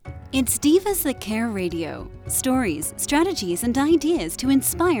It's Divas That Care Radio. Stories, strategies, and ideas to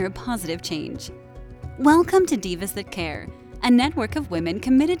inspire positive change. Welcome to Divas That Care, a network of women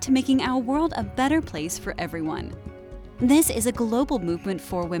committed to making our world a better place for everyone. This is a global movement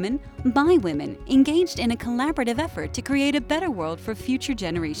for women, by women, engaged in a collaborative effort to create a better world for future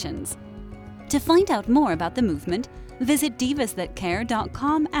generations. To find out more about the movement, visit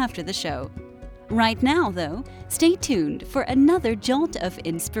divasthatcare.com after the show. Right now, though, stay tuned for another jolt of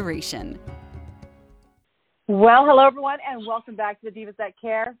inspiration. Well, hello, everyone, and welcome back to the Divas That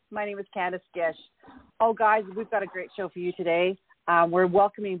Care. My name is Candice Gish. Oh, guys, we've got a great show for you today. We're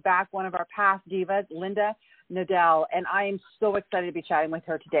welcoming back one of our past divas, Linda Nadel, and I am so excited to be chatting with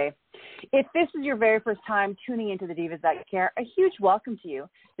her today. If this is your very first time tuning into the Divas That Care, a huge welcome to you.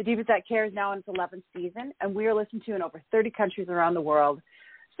 The Divas That Care is now in its 11th season, and we are listened to in over 30 countries around the world.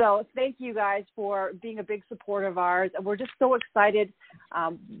 So thank you guys for being a big supporter of ours. And we're just so excited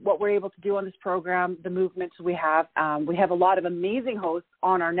what we're able to do on this program, the movements we have. We have a lot of amazing hosts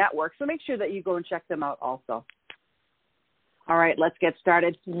on our network, so make sure that you go and check them out also. All right, let's get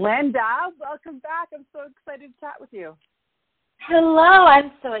started. Linda, welcome back. I'm so excited to chat with you. Hello,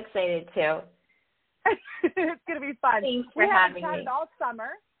 I'm so excited too. It's going to be fun. Thanks for having me. We haven't chatted all summer,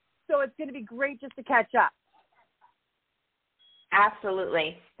 so it's going to be great just to catch up.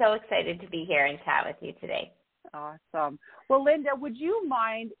 Absolutely. So excited to be here and chat with you today. Awesome. Well, Linda, would you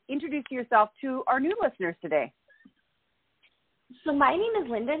mind introducing yourself to our new listeners today? So my name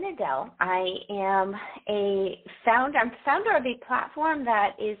is Linda Nadel. I am I'm founder of a platform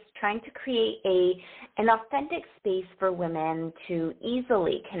that is trying to create an authentic space for women to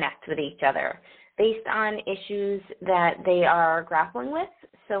easily connect with each other based on issues that they are grappling with.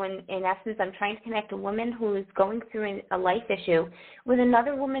 So in essence, I'm trying to connect a woman who is going through a life issue with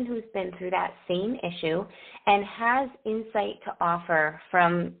another woman who's been through that same issue and has insight to offer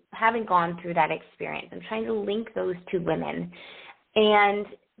from having gone through that experience. I'm trying to link those two women and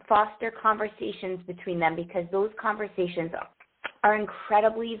foster conversations between them, because those conversations are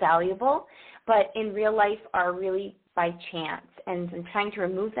incredibly valuable, but in real life are really by chance. And I'm trying to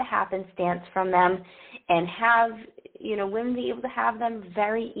remove the happenstance from them and have women be able to have them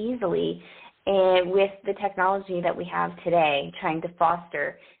very easily with the technology that we have today, trying to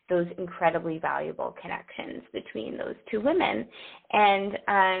foster those incredibly valuable connections between those two women. And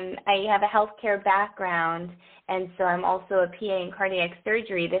I have a healthcare background, and so I'm also a PA in cardiac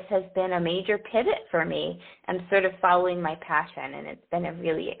surgery. This has been a major pivot for me. I'm sort of following my passion, and it's been a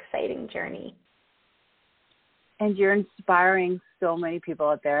really exciting journey. And you're inspiring so many people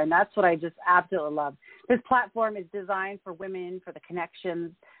out there, and that's what I just absolutely love. This platform is designed for women, for the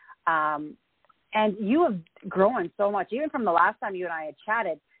connections, and you have grown so much. Even from the last time you and I had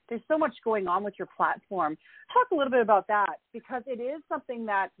chatted, there's so much going on with your platform. Talk a little bit about that, because it is something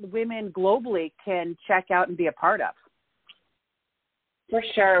that women globally can check out and be a part of. For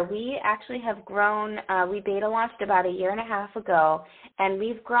sure. We actually have grown. We beta launched about a year and a half ago, and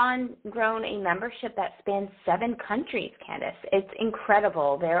we've grown a membership that spans 7 countries, Candice. It's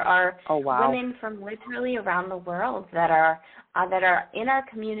incredible. There are women from literally around the world that are in our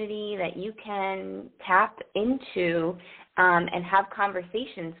community that you can tap into and have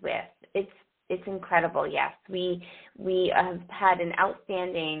conversations with. It's incredible, yes. We have had an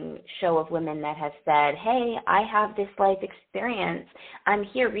outstanding show of women that have said, hey, I have this life experience. I'm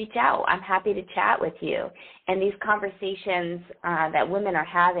here. Reach out. I'm happy to chat with you. And these conversations that women are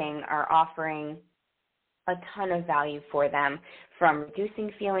having are offering a ton of value for them, from reducing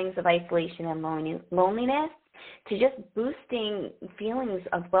feelings of isolation and loneliness to just boosting feelings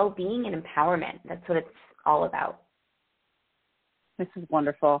of well-being and empowerment. That's what it's all about. This is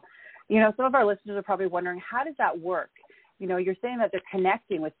wonderful. Some of our listeners are probably wondering, how does that work? You're saying that they're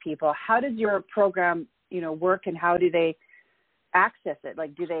connecting with people. How does your program, work, and how do they access it?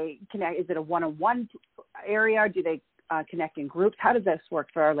 Like, do they connect? Is it a one-on-one area? Do they connect in groups? How does this work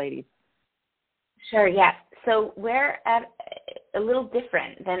for our ladies? Sure, yes. So we're at a little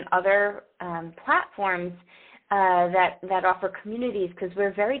different than other platforms that offer communities, because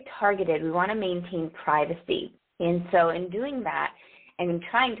we're very targeted. We want to maintain privacy. And so in doing that, and in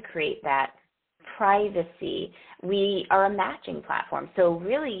trying to create that privacy, we are a matching platform. So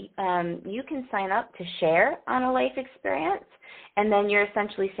really, you can sign up to share on a life experience, and then you're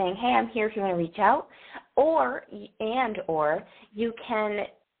essentially saying, hey, I'm here if you want to reach out, or you can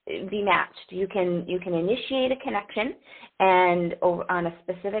be matched. You can initiate a connection and on a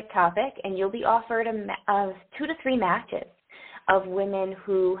specific topic, and you'll be offered 2 to 3 matches of women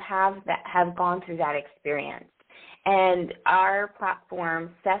who have gone through that experience. And our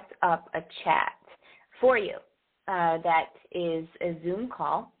platform sets up a chat for you that is a Zoom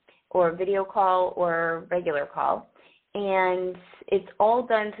call, or video call or regular call. And it's all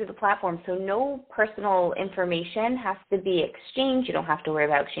done through the platform, so no personal information has to be exchanged. You don't have to worry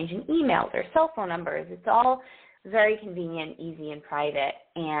about exchanging emails or cell phone numbers. It's all very convenient, easy, and private,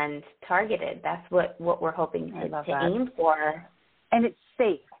 and targeted. That's what we're hoping to aim for. And it's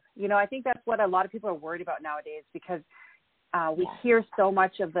safe. You know, I think that's what a lot of people are worried about nowadays, because we hear so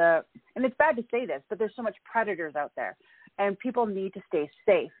much of and it's bad to say this, but there's so much predators out there, and people need to stay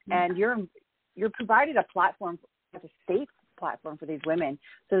safe. And you're provided a platform, a safe platform for these women,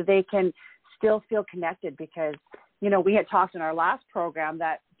 so that they can still feel connected, because, you know, we had talked in our last program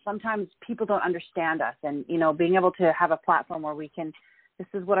that sometimes people don't understand us, and, you know, being able to have a platform where we can, this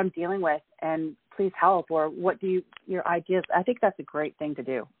is what I'm dealing with, and please help, or your ideas. I think that's a great thing to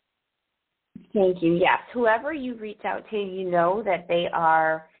do. Thank you. Yes. Whoever you reach out to, you know that they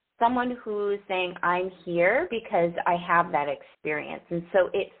are someone who's saying, I'm here because I have that experience. And so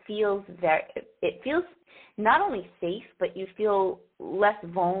it feels not only safe, but you feel less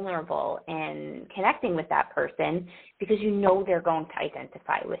vulnerable in connecting with that person, because you know they're going to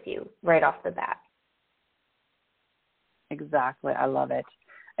identify with you right off the bat. Exactly. I love it.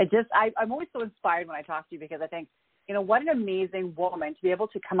 I'm always so inspired when I talk to you, because I think, you know, what an amazing woman to be able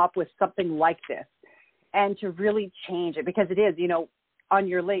to come up with something like this and to really change it, because it is, you know, on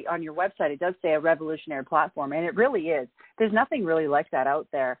your website, it does say a revolutionary platform, and it really is. There's nothing really like that out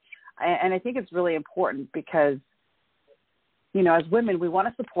there. And I think it's really important, because, you know, as women, we want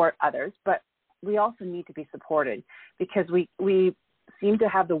to support others, but we also need to be supported, because we seem to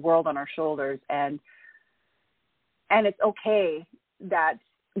have the world on our shoulders, and it's okay that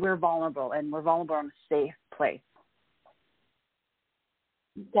we're vulnerable, and we're vulnerable in a safe place.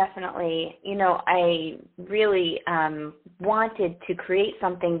 Definitely. You know, I really wanted to create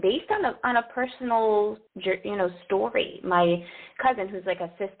something based on a personal, you know, story. My cousin, who's like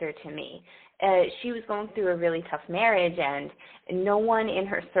a sister to me, she was going through a really tough marriage, and no one in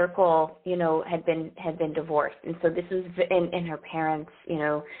her circle, you know, had been divorced. And so this was, and her parents, you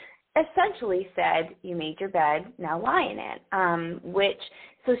know, essentially said, you made your bed, now lie in it,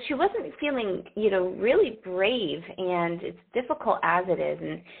 so she wasn't feeling, you know, really brave, and it's difficult as it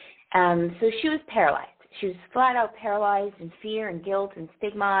is. And so she was paralyzed. She was flat out paralyzed in fear and guilt and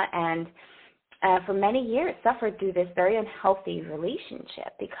stigma, and for many years suffered through this very unhealthy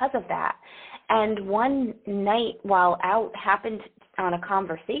relationship because of that. And one night while out, happened on a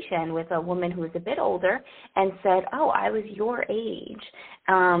conversation with a woman who was a bit older, and said, oh, I was your age,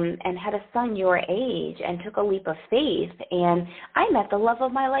 and had a son your age, and took a leap of faith, and I met the love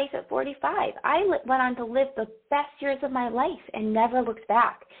of my life at 45. I went on to live the best years of my life and never looked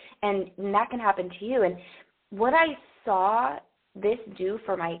back, and that can happen to you. And what I saw this do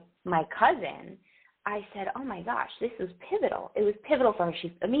for my cousin, I said, oh my gosh, this was pivotal. It was pivotal for her.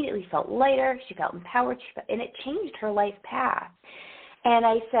 She immediately felt lighter. She felt empowered, and it changed her life path. And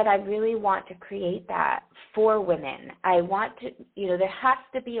I said, I really want to create that for women. I want to, you know, there has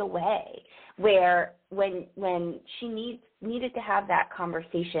to be a way where when she needed to have that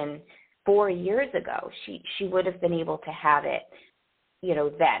conversation 4 years ago, she would have been able to have it, you know,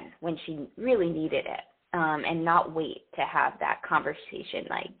 then when she really needed it, and not wait to have that conversation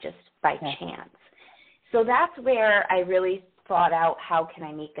like just by chance. So that's where I really thought out, how can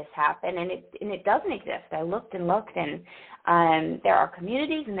I make this happen? And it doesn't exist. I looked and looked, and there are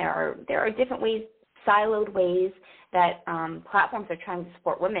communities, and there are different ways, siloed ways that platforms are trying to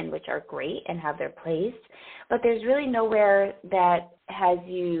support women, which are great and have their place. But there's really nowhere that has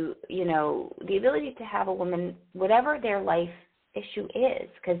you know, the ability to have a woman, whatever their life issue is,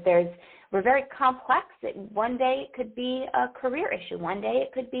 because we're very complex. One day it could be a career issue. One day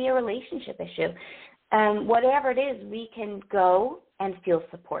it could be a relationship issue. Whatever it is, we can go and feel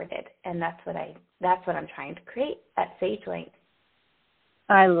supported, and that's what I'm trying to create at SageLink.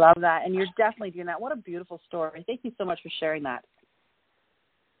 I love that, and you're definitely doing that. What a beautiful story! Thank you so much for sharing that.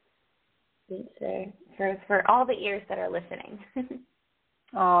 Thanks for all the ears that are listening.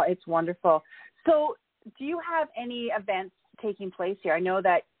 Oh, it's wonderful. So, do you have any events taking place here? I know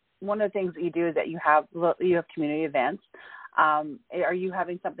that one of the things that you do is that you have community events. Are you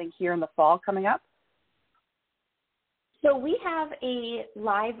having something here in the fall coming up? So we have a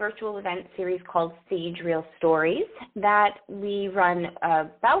live virtual event series called Sage Real Stories that we run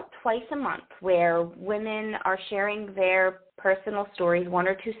about twice a month, where women are sharing their personal stories, one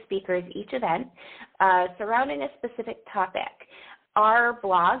or two speakers each event, surrounding a specific topic. Our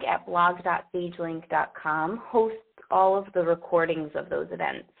blog at blog.sagelink.com hosts all of the recordings of those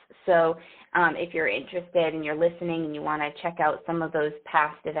events. So if you're interested and you're listening and you want to check out some of those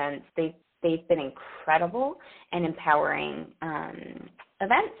past events, they've been incredible and empowering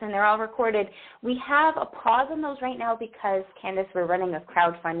events, and they're all recorded. We have a pause on those right now because, Candace, we're running a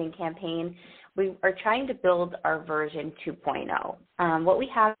crowdfunding campaign. We are trying to build our version 2.0. What we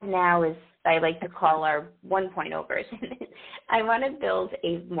have now is, I like to call our 1.0 version. I want to build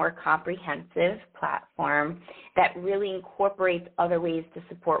a more comprehensive platform that really incorporates other ways to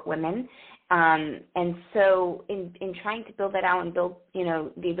support women. And so in trying to build that out and build,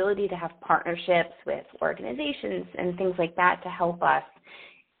 the ability to have partnerships with organizations and things like that to help us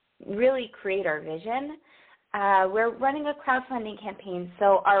really create our vision, we're running a crowdfunding campaign.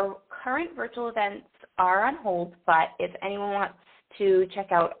 So our current virtual events are on hold, but if anyone wants to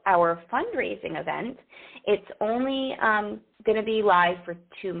check out our fundraising event, it's only going to be live for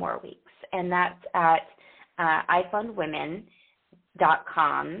 2 more weeks, and that's at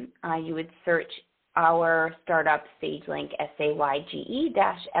ifundwomen.com. You would search our startup stage link,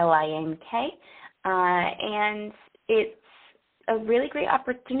 SAYGE-LINK, and it's a really great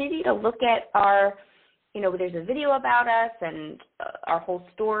opportunity to look at our, there's a video about us and our whole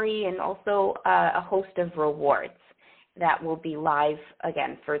story, and also a host of rewards that will be live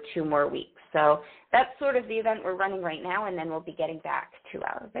again for 2 more weeks. So that's sort of the event we're running right now, and then we'll be getting back to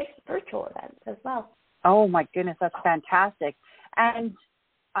our virtual events as well. Oh, my goodness, that's fantastic. And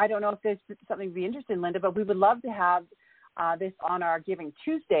I don't know if this is something you'd be interested in, Linda, but we would love to have this on our Giving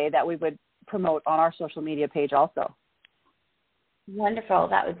Tuesday that we would promote on our social media page also. Wonderful.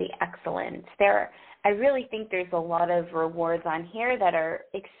 That would be excellent. I really think there's a lot of rewards on here that are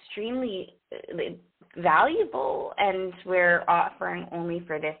extremely valuable, and we're offering only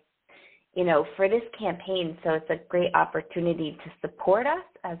for this, for this campaign. So it's a great opportunity to support us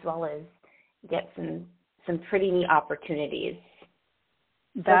as well as get some pretty neat opportunities.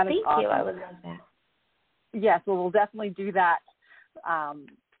 That is thank awesome. you. I would love that. Yes, well, we'll definitely do that, and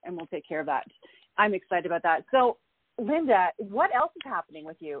we'll take care of that. I'm excited about that. So, Linda, what else is happening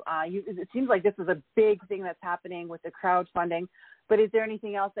with you? It seems like this is a big thing that's happening with the crowdfunding, but is there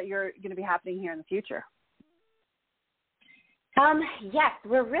anything else that you're going to be happening here in the future? Yes,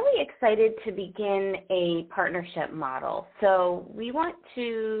 we're really excited to begin a partnership model. So we want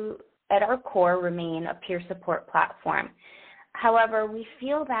to, at our core, remain a peer support platform. However, we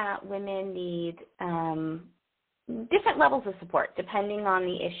feel that women need different levels of support depending on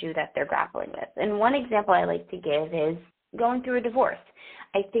the issue that they're grappling with. And one example I like to give is going through a divorce.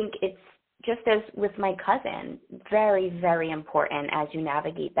 I think it's, just as with my cousin, very, very important as you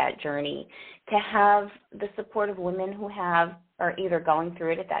navigate that journey to have the support of women who are either going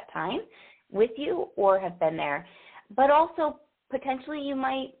through it at that time with you or have been there. But also, potentially you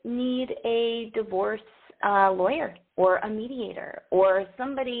might need a divorce lawyer or a mediator or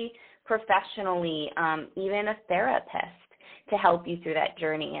somebody professionally, even a therapist, to help you through that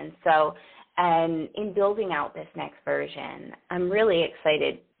journey. And in building out this next version, I'm really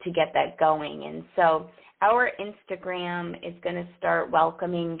excited to get that going. And so our Instagram is going to start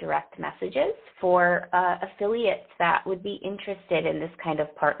welcoming direct messages for affiliates that would be interested in this kind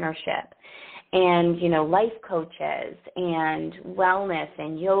of partnership. And, life coaches and wellness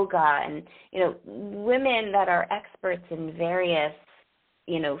and yoga and, women that are experts in various,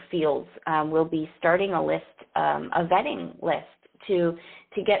 fields. We'll be starting a list, a vetting list to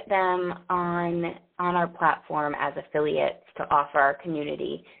get them on our platform as affiliates to offer our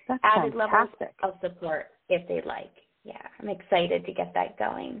community added levels of support if they'd like. Yeah, I'm excited to get that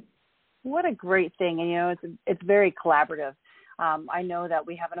going. What a great thing. And, it's very collaborative. I know that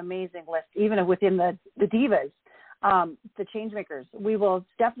we have an amazing list, even within the Divas, the Changemakers. We will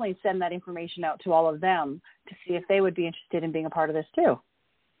definitely send that information out to all of them to see if they would be interested in being a part of this too.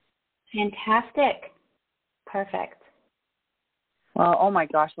 Fantastic. Perfect. Well, oh my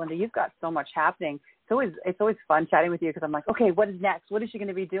gosh, Linda, you've got so much happening. It's always fun chatting with you because I'm like, okay, what is next? What is she going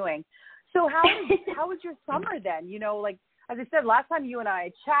to be doing? So how was your summer then? As I said, last time you and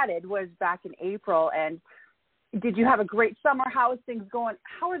I chatted was back in April, and did you have a great summer? How is things going?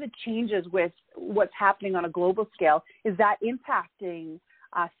 How are the changes with what's happening on a global scale? Is that impacting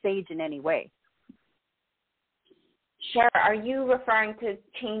Sage in any way? Sure. Are you referring to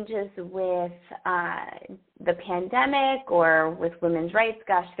changes with the pandemic or with women's rights?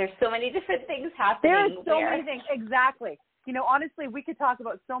 Gosh, there's so many different things happening. There's so many things. Exactly. Honestly, we could talk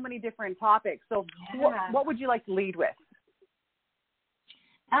about so many different topics. So what would you like to lead with?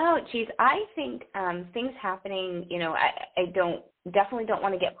 Oh, geez. I think things happening, I definitely don't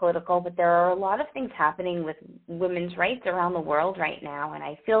want to get political, but there are a lot of things happening with women's rights around the world right now. And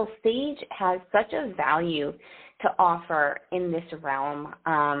I feel Sage has such a value to offer in this realm,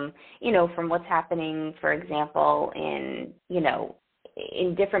 from what's happening, for example, in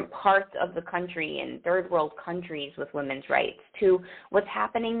in different parts of the country, in third world countries with women's rights, to what's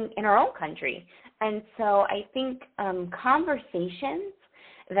happening in our own country. And so I think conversations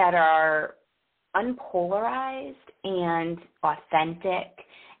that are unpolarized and authentic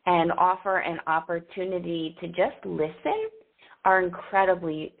and offer an opportunity to just listen are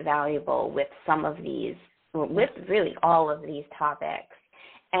incredibly valuable with some of these, with really all of these topics.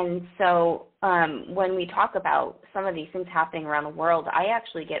 And so when we talk about some of these things happening around the world, I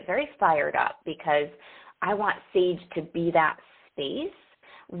actually get very fired up because I want SAGE to be that space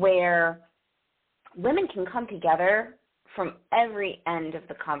where women can come together from every end of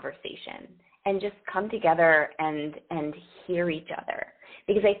the conversation and just come together and hear each other.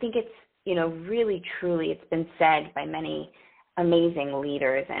 Because I think it's, really, truly, it's been said by many amazing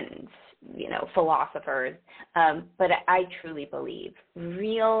leaders and, philosophers, but I truly believe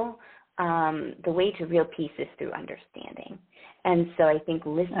the way to real peace is through understanding. And so I think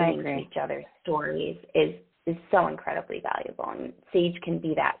listening to each other's stories is so incredibly valuable, and SAGE can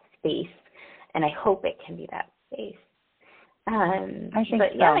be that space, and I hope it can be that space. I think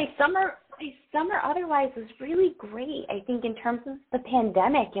but so. Yeah, my summer otherwise was really great. I think in terms of the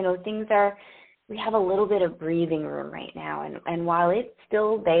pandemic, we have a little bit of breathing room right now. And while it's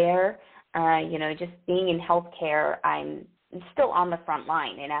still there, just being in healthcare, I'm still on the front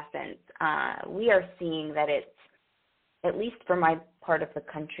line in essence. We are seeing that it's, at least for my part of the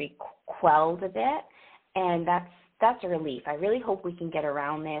country, quelled a bit. And that's a relief. I really hope we can get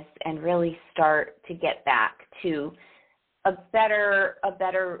around this and really start to get back to a better,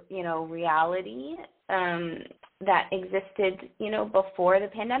 reality that existed, before the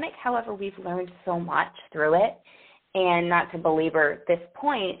pandemic. However, we've learned so much through it, and not to belabor this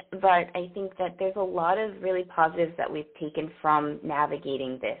point, but I think that there's a lot of really positives that we've taken from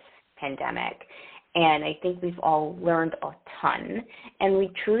navigating this pandemic. And I think we've all learned a ton, and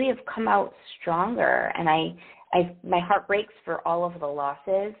we truly have come out stronger. And my heart breaks for all of the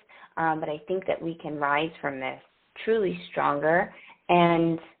losses, but I think that we can rise from this truly stronger,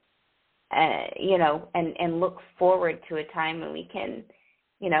 and and look forward to a time when we can,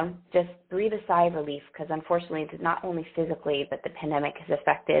 just breathe a sigh of relief, because unfortunately it's not only physically, but the pandemic has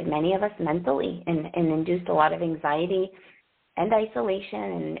affected many of us mentally and induced a lot of anxiety and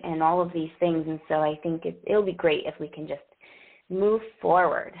isolation and all of these things. And so I think it'll be great if we can just move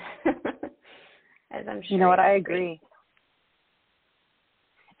forward. As I'm sure. You know what, I agree.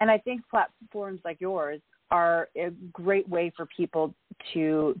 And I think platforms like yours are a great way for people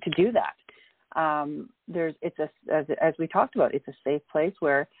to do that. As we talked about, it's a safe place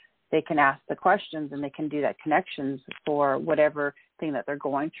where they can ask the questions and they can do that connections for whatever thing that they're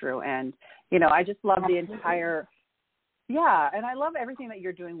going through. And, I just love the entire, and I love everything that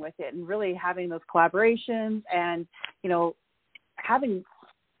you're doing with it, and really having those collaborations and, having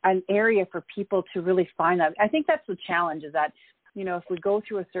an area for people to really find that. I think that's the challenge, is that, if we go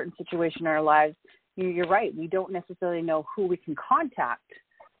through a certain situation in our lives, you're right, we don't necessarily know who we can contact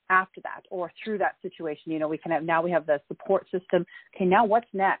after that or through that situation. We have the support system. Okay, now what's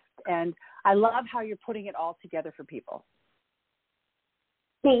next? And I love how you're putting it all together for people.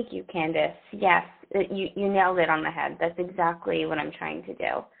 Thank you, Candace. Yes, you nailed it on the head. That's exactly what I'm trying to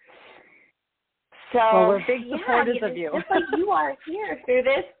do. So, well, we're big supporters of you. Just like you are here through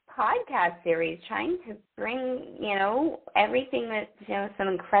this podcast series, trying to bring, everything that, some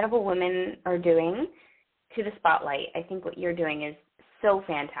incredible women are doing to the spotlight. I think what you're doing is so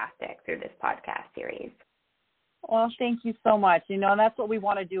fantastic through this podcast series. Well, thank you so much. And that's what we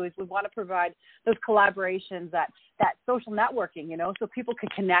want to do, is we want to provide those collaborations, that social networking, so people can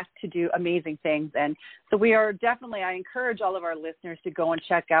connect to do amazing things. And so we are definitely, I encourage all of our listeners to go and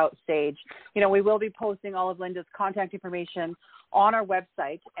check out SAGE. We will be posting all of Linda's contact information on our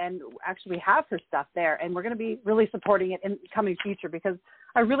website, and actually we have her stuff there, and we're going to be really supporting it in the coming future, because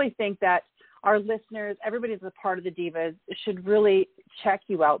I really think that our listeners, everybody that's a part of the Divas, should really check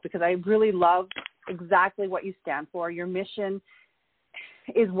you out, because I really love exactly what you stand for. Your mission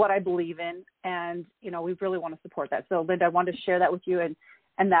is what I believe in, and, we really want to support that. So, Linda, I wanted to share that with you,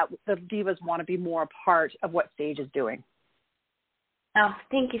 and that the Divas want to be more a part of what SAGE is doing. Oh,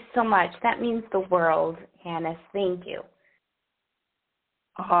 thank you so much. That means the world, Hannes. Thank you.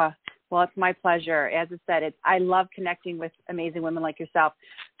 Well, it's my pleasure. As I said, I love connecting with amazing women like yourself.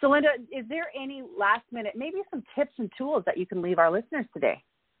 So, Linda, is there any last minute, maybe some tips and tools that you can leave our listeners today?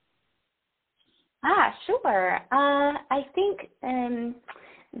 Sure. I think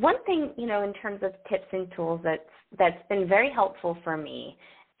one thing, in terms of tips and tools that's been very helpful for me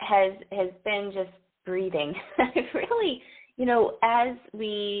has been just breathing. Really, as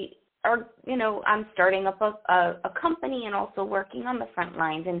we I'm starting up a company and also working on the front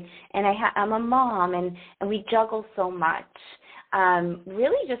lines, and I'm a mom, and we juggle so much.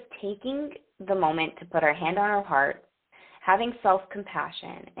 Really just taking the moment to put our hand on our heart, having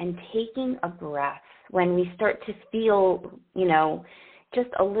self-compassion, and taking a breath when we start to feel, just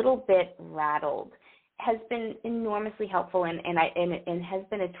a little bit rattled has been enormously helpful, and has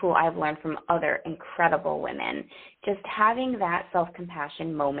been a tool I've learned from other incredible women. Just having that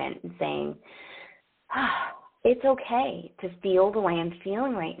self-compassion moment and saying, it's okay to feel the way I'm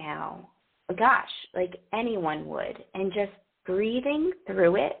feeling right now. Gosh, like anyone would. And just breathing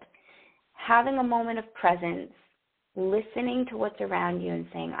through it, having a moment of presence, listening to what's around you and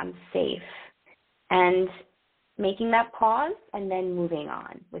saying, I'm safe. And making that pause and then moving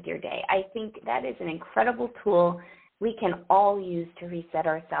on with your day. I think that is an incredible tool we can all use to reset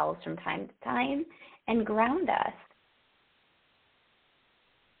ourselves from time to time and ground us.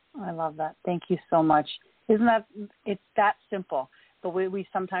 I love that. Thank you so much. It's that simple, but we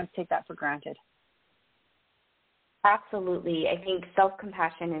sometimes take that for granted. Absolutely. I think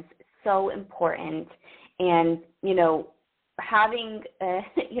self-compassion is so important, and, having,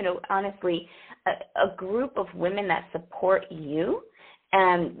 honestly, a group of women that support you,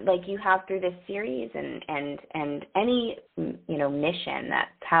 like you have through this series, and any mission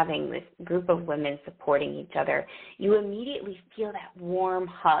that's having this group of women supporting each other, you immediately feel that warm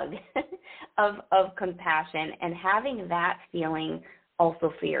hug of compassion, and having that feeling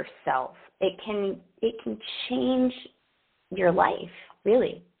also for yourself, it can change your life,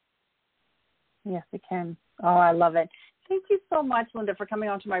 really. Yes, it can. Oh, I love it. Thank you so much, Linda, for coming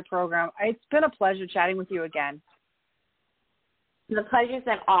onto my program. It's been a pleasure chatting with you again. The pleasure's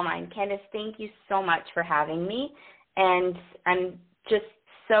been all mine. Candace, thank you so much for having me. And I'm just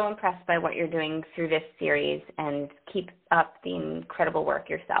so impressed by what you're doing through this series, and keep up the incredible work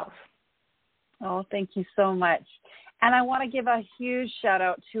yourself. Oh, thank you so much. And I want to give a huge shout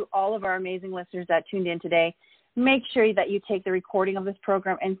out to all of our amazing listeners that tuned in today. Make sure that you take the recording of this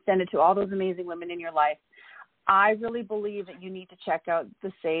program and send it to all those amazing women in your life. I really believe that you need to check out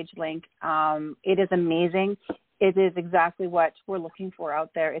the Sage link. It is amazing. It is exactly what we're looking for out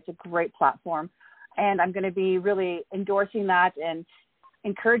there. It's a great platform. And I'm going to be really endorsing that and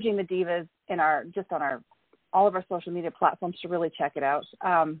encouraging the divas in all of our social media platforms to really check it out.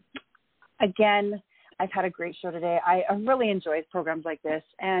 Again, I've had a great show today. I really enjoy programs like this.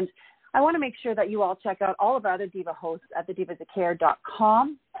 And I want to make sure that you all check out all of our other diva hosts at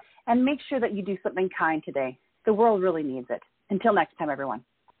thedivasthatcare.com, and make sure that you do something kind today. The world really needs it. Until next time, everyone.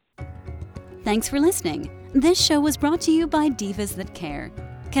 Thanks for listening. This show was brought to you by Divas That Care.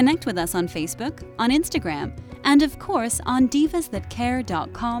 Connect with us on Facebook, on Instagram, and of course on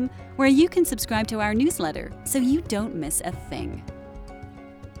divasthatcare.com, where you can subscribe to our newsletter so you don't miss a thing.